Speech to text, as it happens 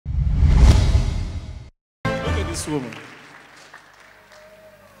this woman?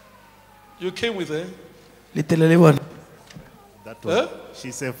 You came with her? That one.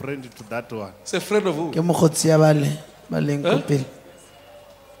 She's a friend to that one. It's a friend of who?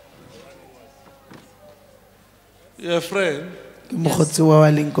 You're a friend?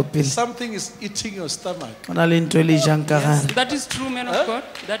 Something is eating your stomach. Yes, that is true, man of God.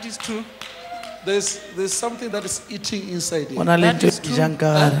 That is true. There's something that is eating inside you. That is true.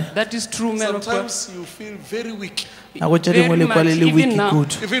 That is true, man of God. Sometimes you feel very weak. Very much, even now.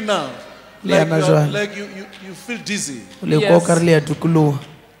 Even now. Like you feel dizzy. Yes.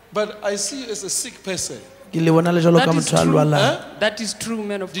 But I see you as a sick person. That is true. That is true,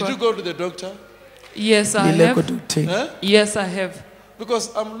 man of God. Did you go to the doctor? Yes, I have. Yes, I have.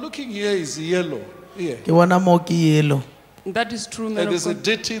 Because I'm looking here is yellow. Here. That is true, man And of there's a God.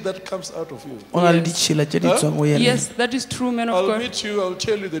 dirty that comes out of you. Yes, that is true, man of I'll God. meet you, I'll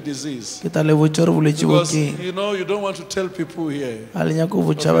tell you the disease. Because you know you don't want to tell people here of your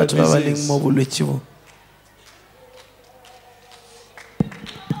disease.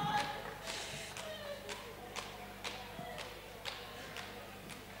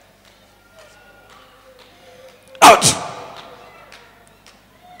 Out!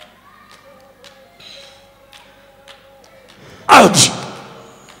 Out!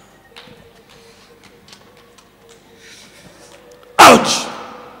 Ouch!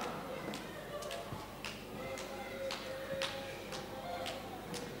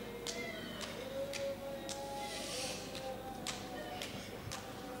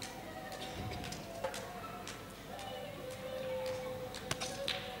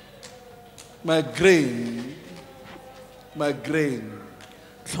 Migraine.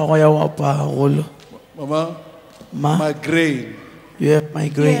 Mama, migraine. You have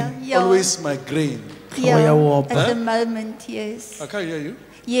migraine. Yeah. Always migraine. Yeah, at the moment, yes. I can't hear you.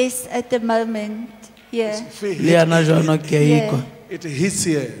 Yes, at the moment, yeah. It hits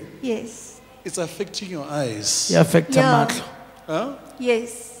here. Yes. It's affecting your eyes. Yeah. Huh?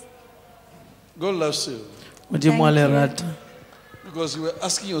 Yes. God loves you. Thank Because you were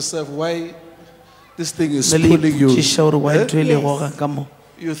asking yourself why this thing is pulling you. Yes.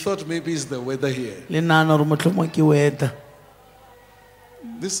 You thought maybe it's the weather here.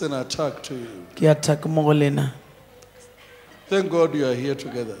 This is an attack to you. Thank God you are here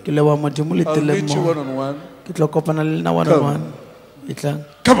together. I'll meet you one-on-one.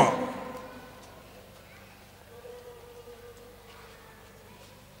 Come on.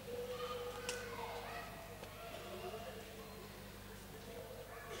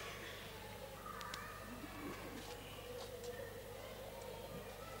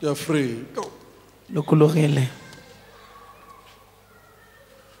 You're free. Go.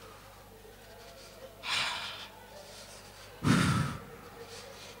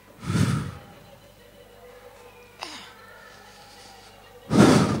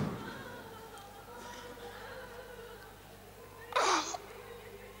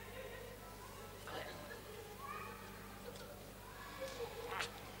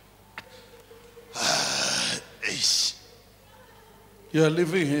 You are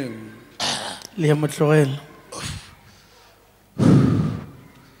leaving him.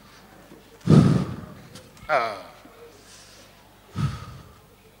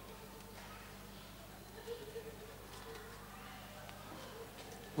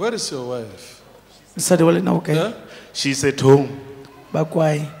 Where is your wife? Huh? She's at home.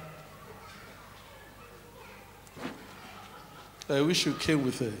 I wish you came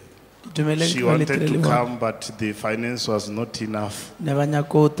with her. She wanted to come, but the finance was not enough.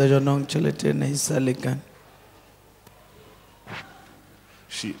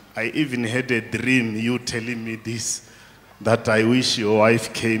 I even had a dream, you telling me this, that I wish your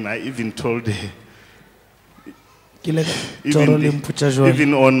wife came. I even told her.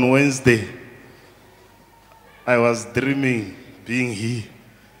 Even on Wednesday, I was dreaming being here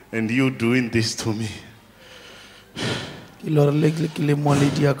and you doing this to me. Come on!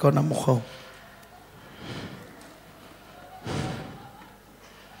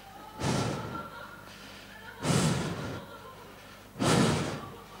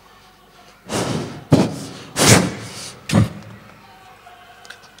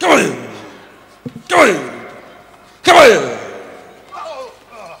 Come on! Come on! Come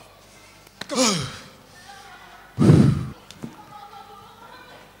on!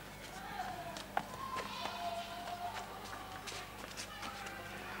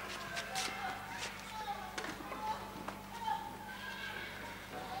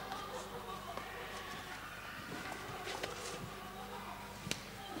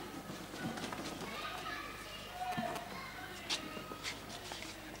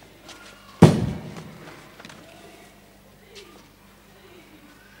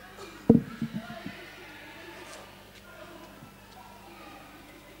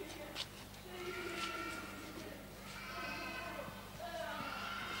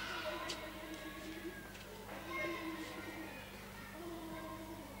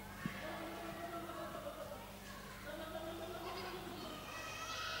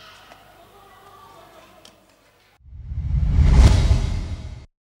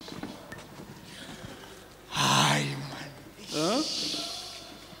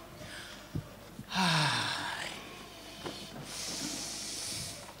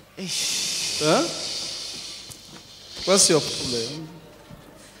 Huh? What's your problem?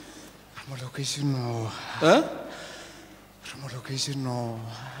 Huh?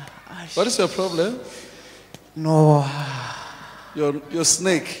 What is your problem? No. Your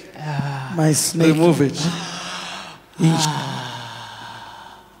snake. My snake. Remove it. Come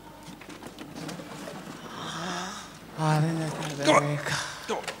on.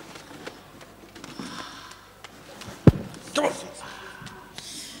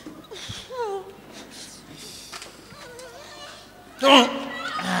 Come on.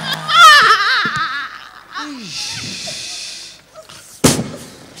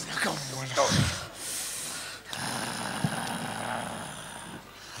 Come on.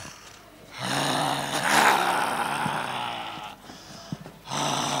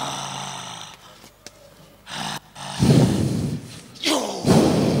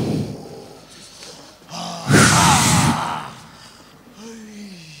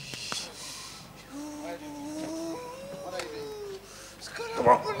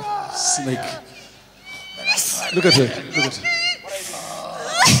 Snake. Look at it. Look at it.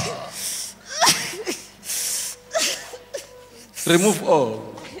 Remove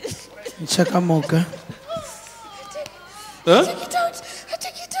all. Chakamoka. Huh?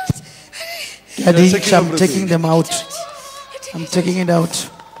 Daddy, taking I'm everything. taking them out. I'm taking it out.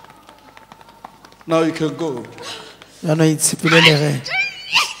 Now you can go.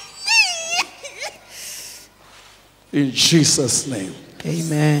 In Jesus' name.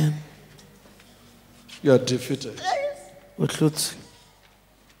 Amen. You are defeated.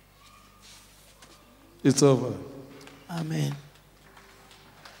 It's over. Amen.